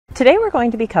Today we're going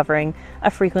to be covering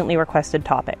a frequently requested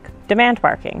topic, demand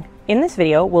barking. In this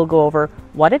video, we'll go over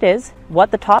what it is, what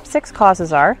the top 6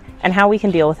 causes are, and how we can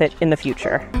deal with it in the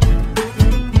future.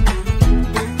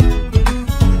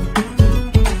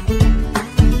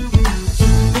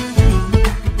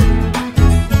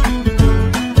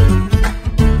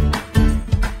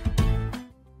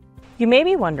 You may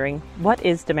be wondering, what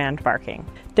is demand barking?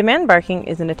 Demand barking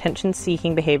is an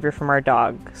attention-seeking behavior from our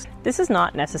dogs. This is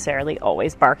not necessarily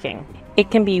always barking.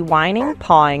 It can be whining,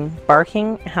 pawing,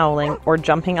 barking, howling, or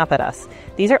jumping up at us.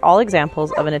 These are all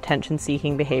examples of an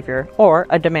attention-seeking behavior or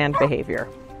a demand behavior.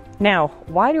 Now,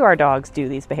 why do our dogs do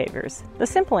these behaviors? The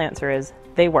simple answer is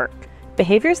they work.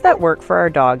 Behaviors that work for our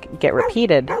dog get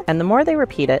repeated, and the more they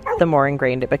repeat it, the more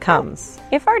ingrained it becomes.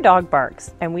 If our dog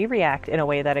barks and we react in a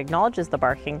way that acknowledges the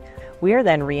barking, we are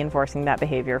then reinforcing that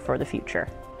behavior for the future.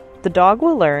 The dog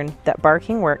will learn that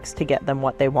barking works to get them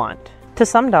what they want. To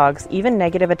some dogs, even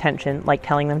negative attention, like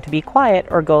telling them to be quiet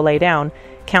or go lay down,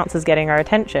 counts as getting our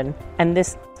attention, and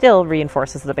this still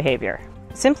reinforces the behavior.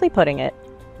 Simply putting it,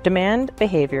 demand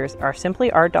behaviors are simply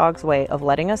our dog's way of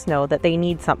letting us know that they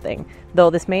need something,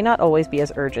 though this may not always be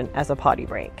as urgent as a potty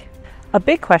break. A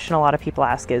big question a lot of people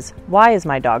ask is, why is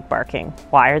my dog barking?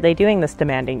 Why are they doing this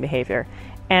demanding behavior?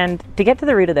 And to get to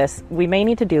the root of this, we may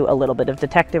need to do a little bit of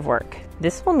detective work.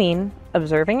 This will mean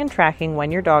observing and tracking when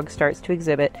your dog starts to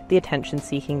exhibit the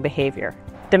attention-seeking behavior.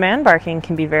 Demand barking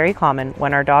can be very common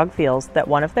when our dog feels that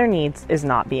one of their needs is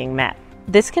not being met.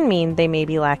 This can mean they may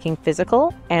be lacking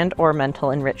physical and/or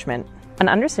mental enrichment. An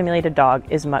understimulated dog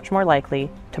is much more likely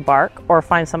to bark or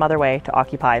find some other way to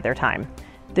occupy their time.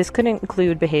 This could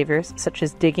include behaviors such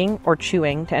as digging or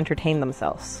chewing to entertain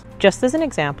themselves. Just as an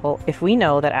example, if we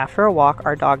know that after a walk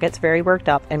our dog gets very worked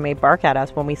up and may bark at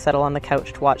us when we settle on the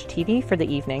couch to watch TV for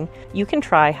the evening, you can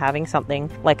try having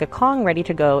something like a Kong ready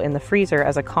to go in the freezer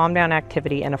as a calm down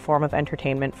activity and a form of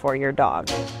entertainment for your dog.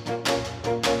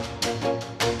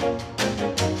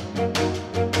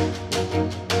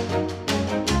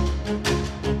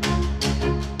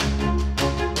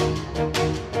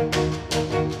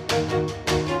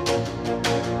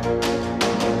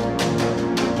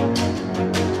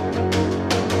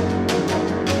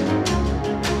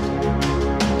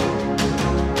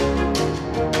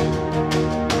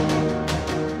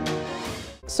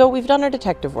 So we've done our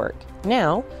detective work.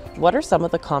 Now, what are some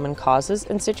of the common causes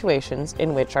and situations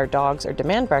in which our dogs are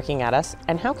demand barking at us,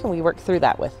 and how can we work through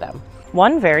that with them?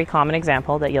 One very common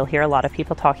example that you'll hear a lot of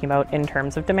people talking about in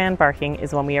terms of demand barking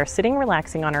is when we are sitting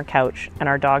relaxing on our couch and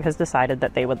our dog has decided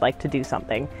that they would like to do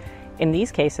something. In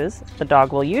these cases, the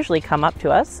dog will usually come up to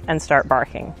us and start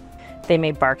barking. They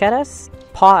may bark at us,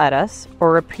 paw at us,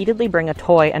 or repeatedly bring a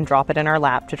toy and drop it in our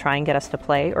lap to try and get us to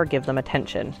play or give them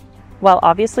attention. While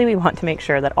obviously we want to make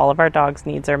sure that all of our dog's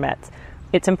needs are met,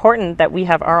 it's important that we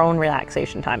have our own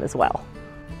relaxation time as well.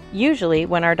 Usually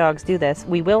when our dogs do this,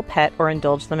 we will pet or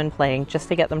indulge them in playing just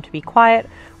to get them to be quiet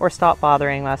or stop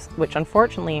bothering us, which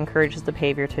unfortunately encourages the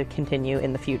behavior to continue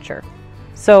in the future.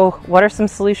 So what are some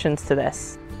solutions to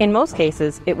this? In most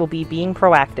cases, it will be being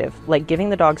proactive, like giving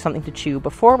the dog something to chew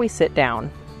before we sit down.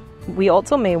 We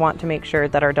also may want to make sure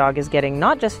that our dog is getting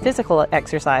not just physical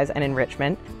exercise and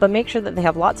enrichment, but make sure that they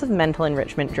have lots of mental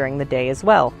enrichment during the day as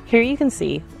well. Here you can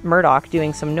see Murdoch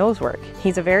doing some nose work.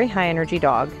 He's a very high energy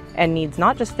dog and needs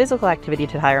not just physical activity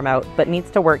to tire him out, but needs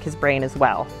to work his brain as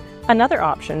well. Another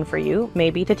option for you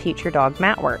may be to teach your dog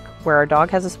mat work, where our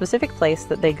dog has a specific place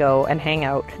that they go and hang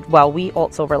out while we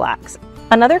also relax.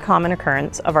 Another common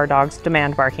occurrence of our dogs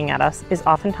demand barking at us is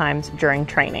oftentimes during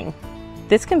training.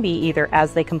 This can be either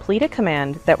as they complete a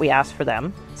command that we ask for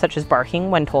them, such as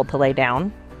barking when told to lay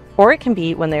down, or it can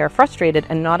be when they are frustrated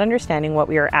and not understanding what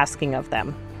we are asking of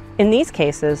them. In these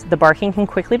cases, the barking can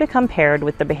quickly become paired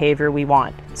with the behavior we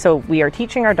want. So we are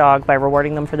teaching our dog by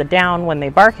rewarding them for the down when they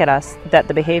bark at us that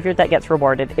the behavior that gets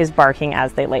rewarded is barking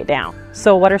as they lay down.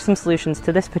 So what are some solutions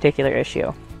to this particular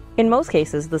issue? In most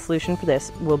cases, the solution for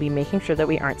this will be making sure that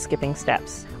we aren't skipping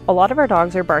steps. A lot of our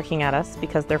dogs are barking at us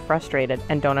because they're frustrated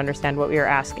and don't understand what we are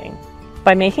asking.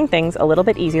 By making things a little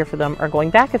bit easier for them or going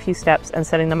back a few steps and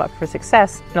setting them up for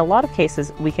success, in a lot of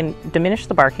cases we can diminish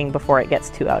the barking before it gets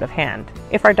too out of hand.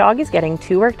 If our dog is getting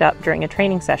too worked up during a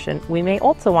training session, we may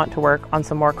also want to work on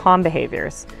some more calm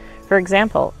behaviors. For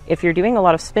example, if you're doing a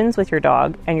lot of spins with your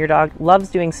dog and your dog loves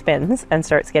doing spins and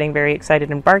starts getting very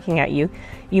excited and barking at you,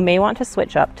 you may want to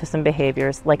switch up to some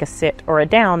behaviors like a sit or a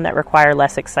down that require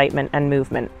less excitement and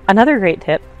movement. Another great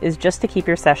tip is just to keep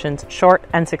your sessions short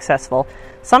and successful.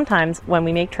 Sometimes when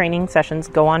we make training sessions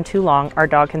go on too long, our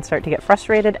dog can start to get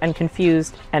frustrated and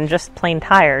confused and just plain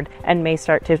tired and may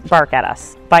start to bark at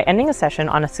us. By ending a session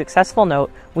on a successful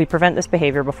note, we prevent this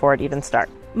behavior before it even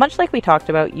starts. Much like we talked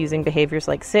about using behaviors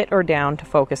like sit or down to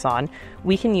focus on,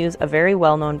 we can use a very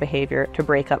well-known behavior to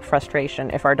break up frustration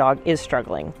if our dog is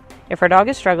struggling. If our dog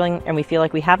is struggling and we feel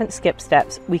like we haven't skipped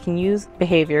steps, we can use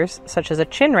behaviors such as a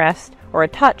chin rest or a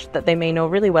touch that they may know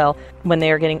really well when they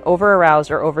are getting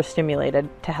over-aroused or overstimulated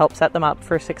to help set them up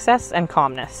for success and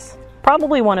calmness.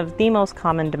 Probably one of the most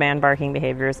common demand barking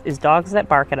behaviors is dogs that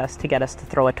bark at us to get us to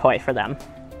throw a toy for them.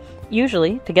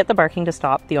 Usually, to get the barking to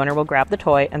stop, the owner will grab the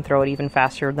toy and throw it even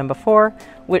faster than before,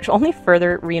 which only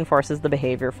further reinforces the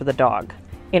behavior for the dog.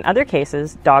 In other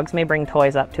cases, dogs may bring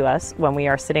toys up to us when we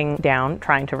are sitting down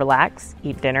trying to relax,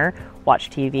 eat dinner, watch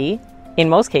TV. In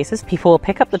most cases, people will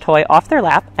pick up the toy off their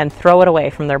lap and throw it away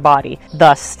from their body,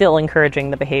 thus still encouraging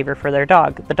the behavior for their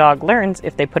dog. The dog learns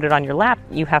if they put it on your lap,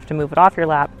 you have to move it off your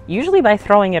lap, usually by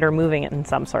throwing it or moving it in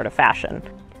some sort of fashion.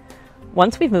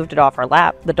 Once we've moved it off our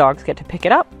lap, the dogs get to pick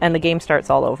it up and the game starts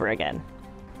all over again.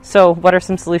 So what are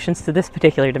some solutions to this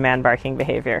particular demand barking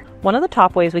behavior? One of the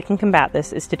top ways we can combat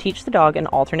this is to teach the dog an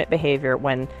alternate behavior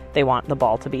when they want the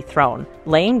ball to be thrown.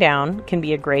 Laying down can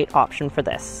be a great option for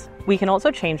this. We can also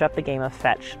change up the game of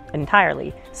fetch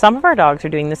entirely. Some of our dogs are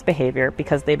doing this behavior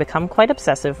because they become quite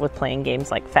obsessive with playing games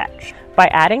like fetch. By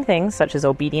adding things such as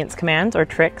obedience commands or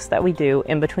tricks that we do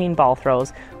in between ball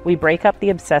throws, we break up the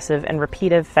obsessive and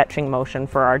repetitive fetching motion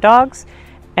for our dogs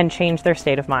and change their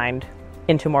state of mind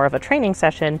into more of a training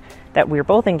session that we're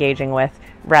both engaging with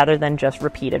rather than just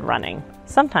repeated running.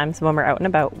 Sometimes when we're out and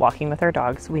about walking with our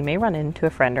dogs, we may run into a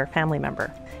friend or family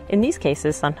member. In these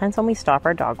cases, sometimes when we stop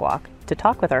our dog walk to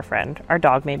talk with our friend, our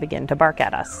dog may begin to bark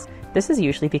at us. This is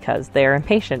usually because they are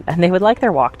impatient and they would like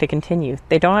their walk to continue.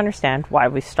 They don't understand why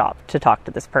we stopped to talk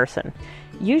to this person.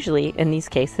 Usually, in these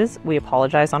cases, we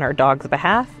apologize on our dog's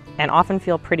behalf and often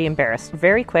feel pretty embarrassed,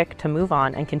 very quick to move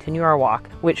on and continue our walk,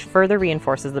 which further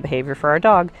reinforces the behavior for our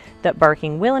dog that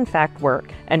barking will in fact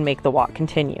work and make the walk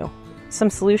continue. Some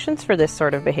solutions for this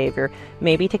sort of behavior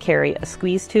may be to carry a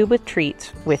squeeze tube with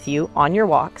treats with you on your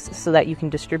walks so that you can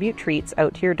distribute treats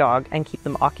out to your dog and keep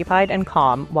them occupied and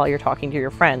calm while you're talking to your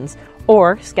friends,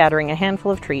 or scattering a handful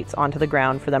of treats onto the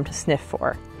ground for them to sniff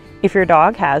for. If your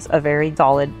dog has a very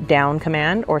solid down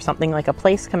command or something like a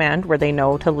place command where they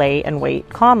know to lay and wait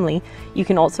calmly, you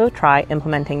can also try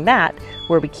implementing that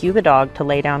where we cue the dog to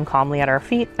lay down calmly at our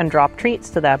feet and drop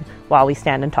treats to them while we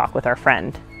stand and talk with our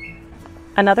friend.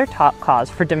 Another top cause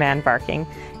for demand barking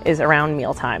is around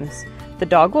meal times. The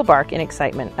dog will bark in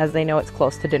excitement as they know it's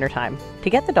close to dinner time. To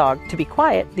get the dog to be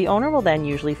quiet, the owner will then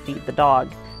usually feed the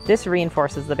dog. This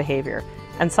reinforces the behavior.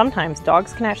 And sometimes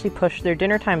dogs can actually push their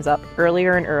dinner times up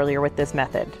earlier and earlier with this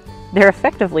method. They're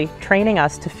effectively training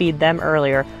us to feed them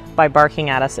earlier by barking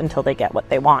at us until they get what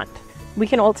they want. We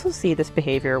can also see this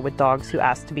behavior with dogs who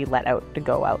ask to be let out to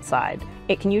go outside.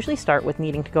 It can usually start with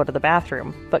needing to go to the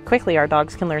bathroom, but quickly our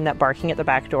dogs can learn that barking at the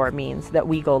back door means that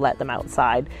we go let them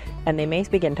outside, and they may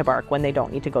begin to bark when they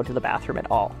don't need to go to the bathroom at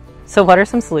all. So what are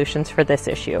some solutions for this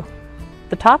issue?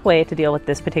 The top way to deal with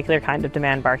this particular kind of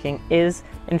demand barking is,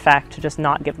 in fact, to just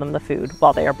not give them the food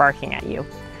while they are barking at you.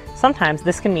 Sometimes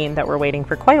this can mean that we're waiting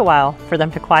for quite a while for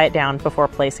them to quiet down before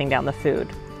placing down the food.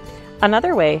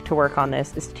 Another way to work on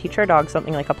this is to teach our dog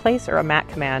something like a place or a mat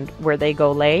command where they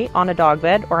go lay on a dog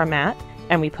bed or a mat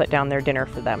and we put down their dinner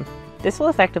for them. This will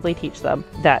effectively teach them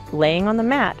that laying on the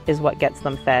mat is what gets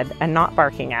them fed and not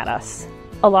barking at us.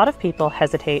 A lot of people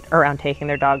hesitate around taking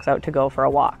their dogs out to go for a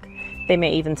walk. They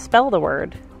may even spell the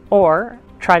word, or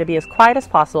try to be as quiet as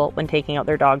possible when taking out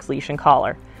their dog's leash and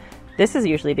collar. This is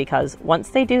usually because once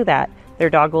they do that, their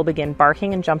dog will begin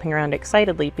barking and jumping around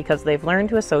excitedly because they've learned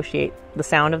to associate the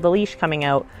sound of the leash coming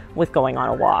out with going on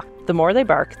a walk. The more they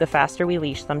bark, the faster we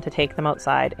leash them to take them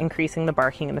outside, increasing the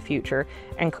barking in the future,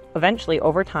 and eventually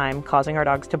over time causing our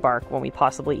dogs to bark when we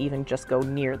possibly even just go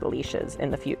near the leashes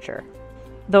in the future.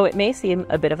 Though it may seem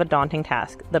a bit of a daunting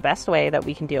task, the best way that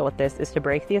we can deal with this is to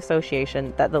break the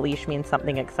association that the leash means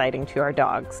something exciting to our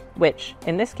dogs, which,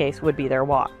 in this case, would be their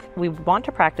walk. We want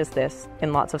to practice this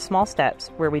in lots of small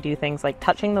steps where we do things like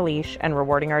touching the leash and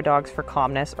rewarding our dogs for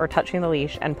calmness, or touching the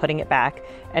leash and putting it back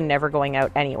and never going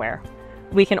out anywhere.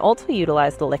 We can also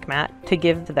utilize the lick mat to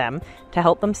give to them to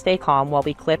help them stay calm while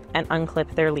we clip and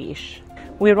unclip their leash.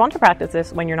 We would want to practice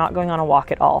this when you're not going on a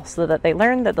walk at all, so that they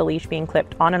learn that the leash being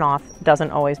clipped on and off doesn't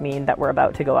always mean that we're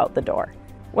about to go out the door.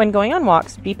 When going on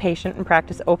walks, be patient and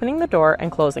practice opening the door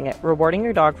and closing it, rewarding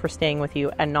your dog for staying with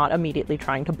you and not immediately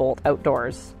trying to bolt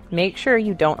outdoors. Make sure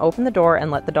you don't open the door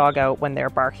and let the dog out when they're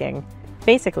barking.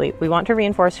 Basically, we want to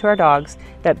reinforce to our dogs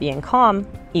that being calm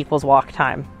equals walk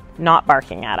time, not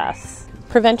barking at us.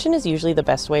 Prevention is usually the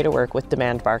best way to work with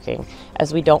demand barking,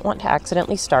 as we don't want to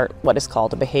accidentally start what is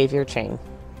called a behavior chain.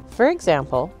 For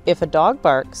example, if a dog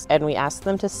barks and we ask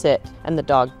them to sit and the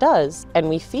dog does, and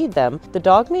we feed them, the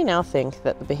dog may now think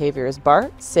that the behavior is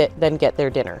bark, sit, then get their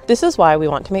dinner. This is why we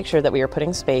want to make sure that we are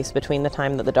putting space between the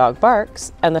time that the dog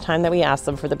barks and the time that we ask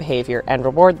them for the behavior and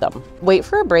reward them. Wait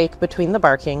for a break between the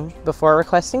barking before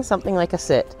requesting something like a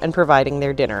sit and providing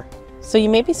their dinner. So you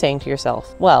may be saying to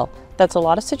yourself, well, that's a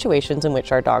lot of situations in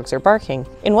which our dogs are barking.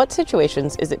 In what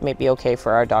situations is it maybe okay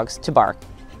for our dogs to bark?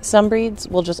 Some breeds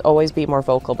will just always be more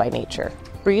vocal by nature.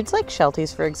 Breeds like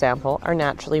Shelties, for example, are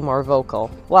naturally more vocal.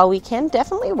 While we can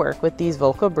definitely work with these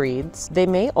vocal breeds, they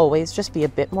may always just be a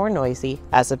bit more noisy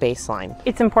as a baseline.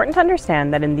 It's important to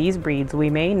understand that in these breeds, we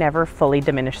may never fully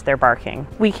diminish their barking.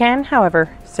 We can,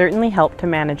 however, certainly help to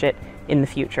manage it in the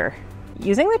future.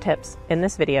 Using the tips in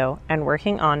this video and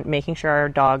working on making sure our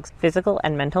dog's physical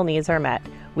and mental needs are met,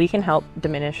 we can help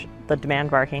diminish the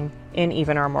demand barking in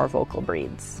even our more vocal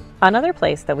breeds. Another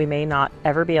place that we may not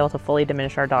ever be able to fully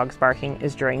diminish our dog's barking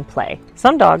is during play.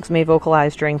 Some dogs may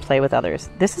vocalize during play with others.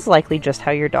 This is likely just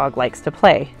how your dog likes to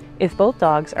play. If both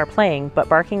dogs are playing but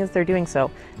barking as they're doing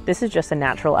so, this is just a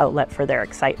natural outlet for their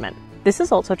excitement. This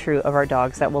is also true of our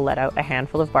dogs that will let out a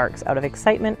handful of barks out of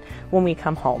excitement when we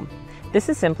come home. This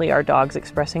is simply our dogs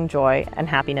expressing joy and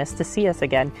happiness to see us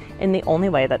again in the only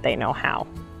way that they know how.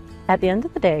 At the end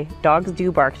of the day, dogs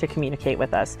do bark to communicate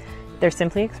with us. They're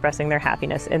simply expressing their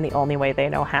happiness in the only way they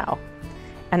know how.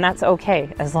 And that's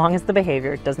okay, as long as the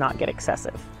behavior does not get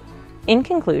excessive. In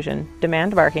conclusion,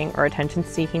 demand barking or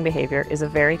attention-seeking behavior is a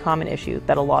very common issue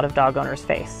that a lot of dog owners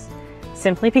face,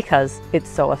 simply because it's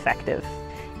so effective.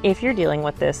 If you're dealing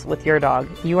with this with your dog,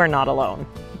 you are not alone.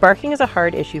 Barking is a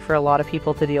hard issue for a lot of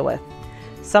people to deal with.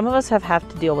 Some of us have had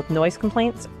to deal with noise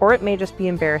complaints, or it may just be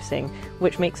embarrassing,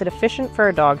 which makes it efficient for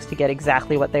our dogs to get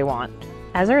exactly what they want.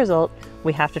 As a result,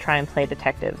 we have to try and play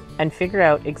detective and figure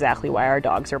out exactly why our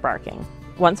dogs are barking.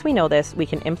 Once we know this, we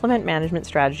can implement management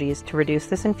strategies to reduce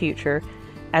this in future,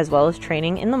 as well as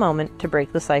training in the moment to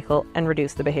break the cycle and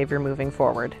reduce the behavior moving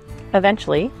forward.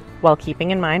 Eventually, while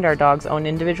keeping in mind our dog's own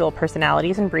individual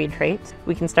personalities and breed traits,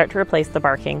 we can start to replace the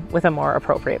barking with a more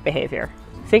appropriate behavior.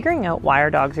 Figuring out why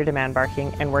our dogs are demand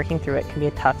barking and working through it can be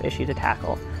a tough issue to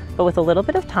tackle, but with a little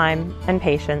bit of time and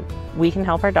patience, we can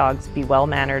help our dogs be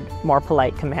well-mannered, more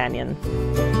polite companions.